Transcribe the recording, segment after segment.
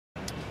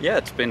Yeah,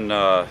 it's been,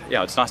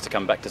 it's nice to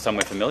come back to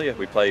somewhere familiar.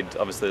 We played,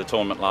 obviously, the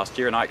tournament last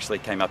year, and I actually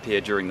came up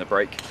here during the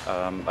break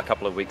a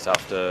couple of weeks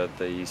after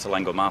the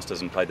Selangor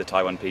Masters and played the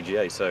Taiwan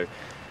PGA, so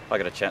I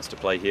got a chance to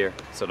play here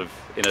sort of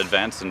in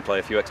advance and play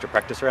a few extra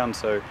practice rounds,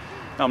 so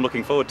I'm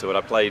looking forward to it.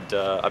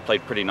 I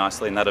played pretty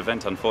nicely in that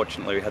event.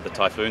 Unfortunately, we had the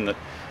typhoon that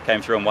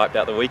came through and wiped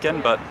out the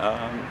weekend, but,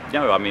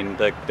 I mean,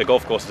 the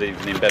golf course is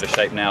even in better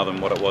shape now than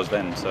what it was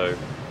then, so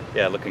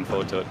yeah, looking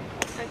forward to it.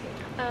 Okay.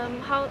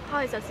 How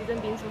has your season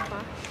been so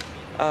far?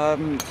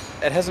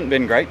 It hasn't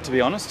been great, to be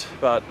honest,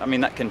 but I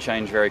mean that can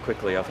change very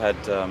quickly.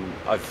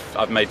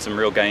 I've made some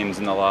real gains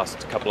in the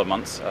last couple of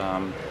months.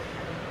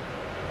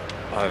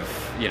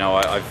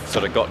 I've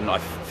sort of gotten. I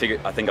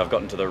think I've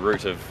gotten to the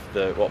root of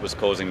what was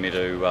causing me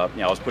to.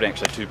 I was putting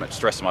actually too much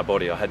stress on my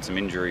body. I had some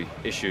injury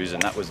issues,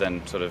 and that was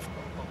then sort of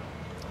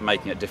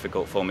making it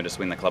difficult for me to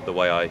swing the club the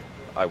way I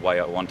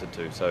wanted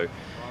to. So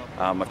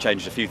I've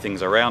changed a few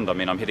things around. I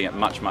mean, I'm hitting it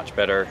much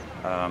better.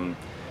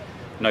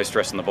 No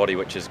stress on the body,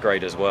 which is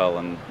great as well.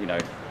 And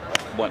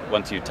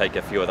once you take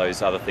a few of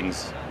those other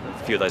things, a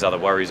few of those other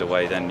worries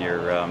away, then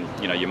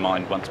your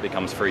mind once it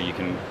becomes free, you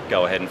can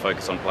go ahead and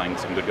focus on playing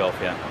some good golf.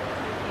 Yeah. Okay.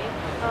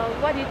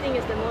 What do you think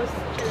is the most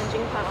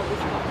challenging part of this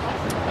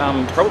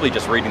golf? Probably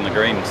just reading the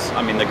greens.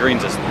 I mean, the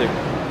greens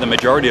the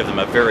majority of them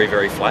are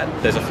very flat.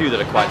 There's a few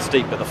that are quite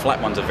steep, but the flat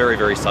ones are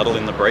very subtle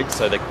in the break,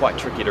 so they're quite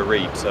tricky to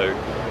read. So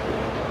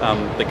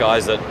the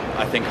guys that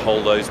I think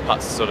hold those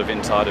putts sort of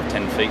inside of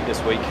 10 feet this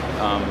week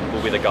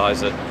will be the guys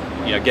that,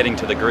 getting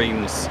to the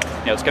greens,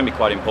 it's going to be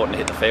quite important to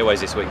hit the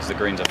fairways this week because the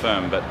greens are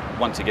firm, but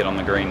once you get on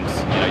the greens,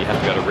 you have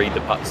to be able to read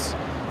the putts.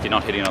 If you're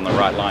not hitting on the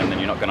right line, then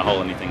you're not going to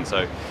hole anything.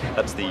 So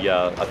that's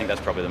I think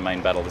that's probably the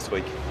main battle this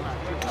week.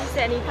 Is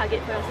there any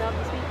target for yourself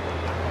this week?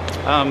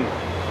 I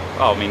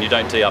mean, you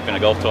don't tee up in a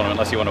golf tournament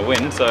unless you want to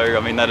win, so I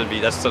mean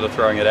that's sort of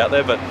throwing it out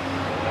there, but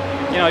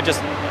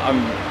I'm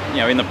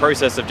in the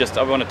process of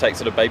I want to take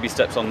sort of baby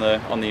steps on the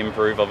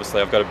improve.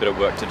 Obviously, I've got a bit of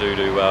work to do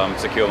to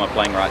secure my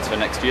playing rights for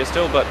next year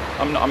still, but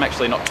I'm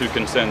actually not too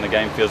concerned. The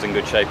game feels in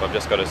good shape. I've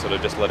just got to sort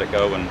of just let it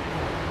go, and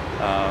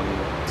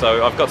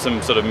so I've got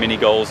some sort of mini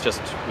goals,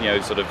 just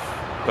sort of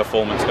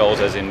performance goals,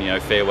 as in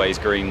fairways,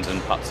 greens,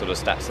 and putt sort of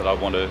stats that I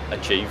want to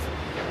achieve,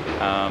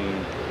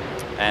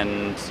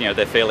 and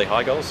they're fairly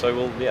high goals. So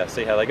we'll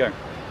see how they go. Okay,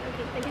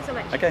 thank you so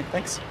much. Okay,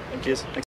 thanks. Thank Cheers. You. Thanks.